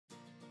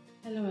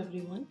Hello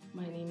everyone,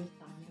 my name is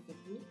Tanya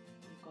Kapoor,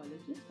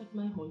 psychologist at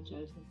my Whole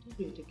Child Center,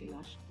 Greater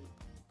Kailash School.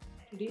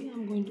 Today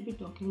I'm going to be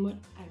talking about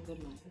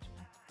anger management,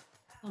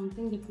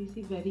 something that we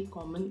see very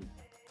common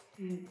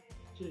in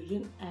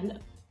children and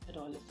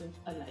adolescents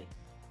alike.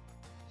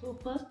 So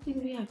first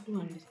thing we have to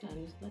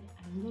understand is that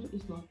anger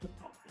is not the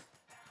problem.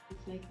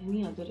 It's like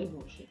any other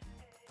emotion.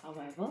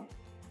 However,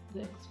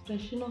 the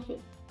expression of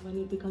it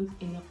when it becomes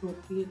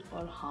inappropriate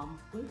or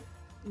harmful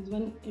is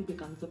when it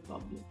becomes a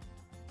problem.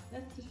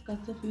 Let's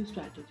discuss a few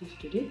strategies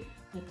today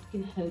that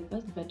can help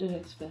us better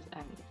express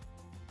anger.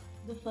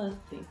 The first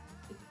thing,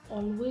 it's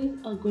always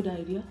a good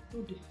idea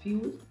to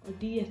diffuse or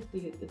de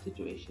escalate the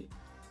situation.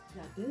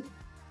 That is,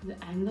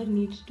 the anger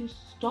needs to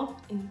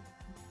stop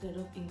instead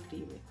of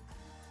increasing.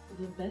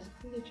 So, the best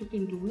thing that you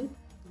can do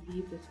is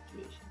leave the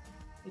situation.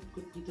 It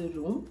could be the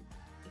room,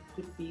 it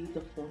could be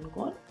the phone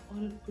call,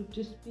 or it could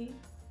just be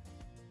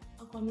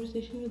a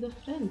conversation with a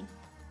friend.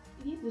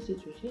 Leave the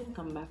situation and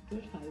come back to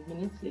it 5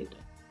 minutes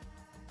later.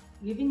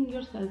 Giving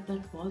yourself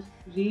that pause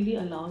really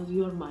allows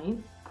your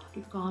mind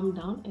to calm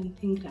down and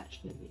think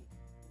rationally.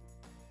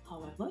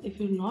 However, if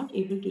you're not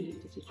able to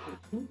leave the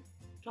situation,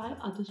 try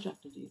other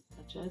strategies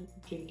such as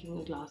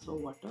drinking a glass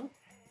of water,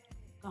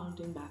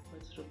 counting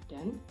backwards from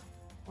 10,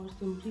 or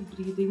simply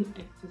breathing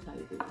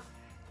exercises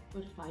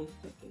for 5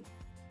 seconds.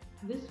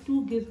 This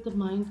too gives the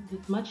mind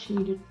that much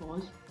needed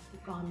pause to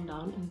calm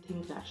down and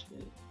think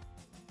rationally.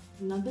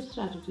 Another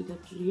strategy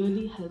that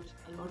really helps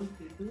a lot of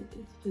people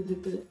is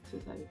physical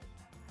exercise.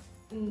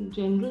 In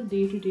general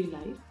day-to-day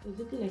life,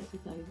 physical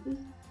exercises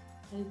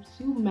helps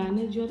you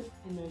manage your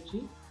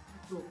energy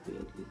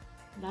appropriately.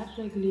 That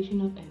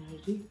regulation of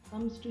energy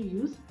comes to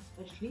use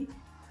especially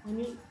when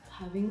you're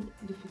having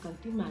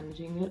difficulty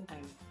managing your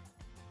anger.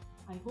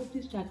 I hope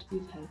these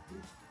strategies help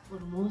you. For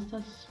more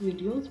such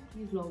videos,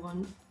 please log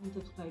on and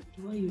subscribe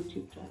to our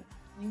YouTube channel.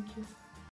 Thank you.